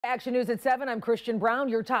Action News at 7. I'm Christian Brown.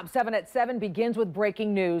 Your top 7 at 7 begins with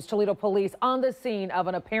breaking news. Toledo police on the scene of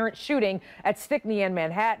an apparent shooting at Stickney in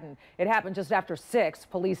Manhattan. It happened just after 6.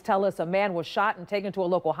 Police tell us a man was shot and taken to a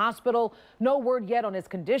local hospital. No word yet on his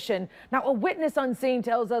condition. Now, a witness on scene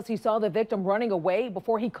tells us he saw the victim running away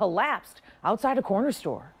before he collapsed outside a corner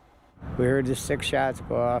store. We heard the 6 shots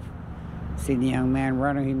go off. Seen the young man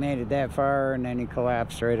running. He made it that far, and then he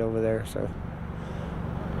collapsed right over there. So,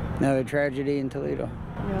 another tragedy in Toledo.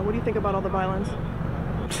 Yeah, what do you think about all the violence?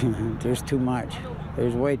 There's too much.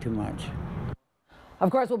 There's way too much.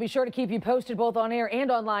 Of course, we'll be sure to keep you posted both on air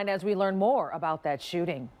and online as we learn more about that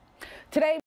shooting. Today.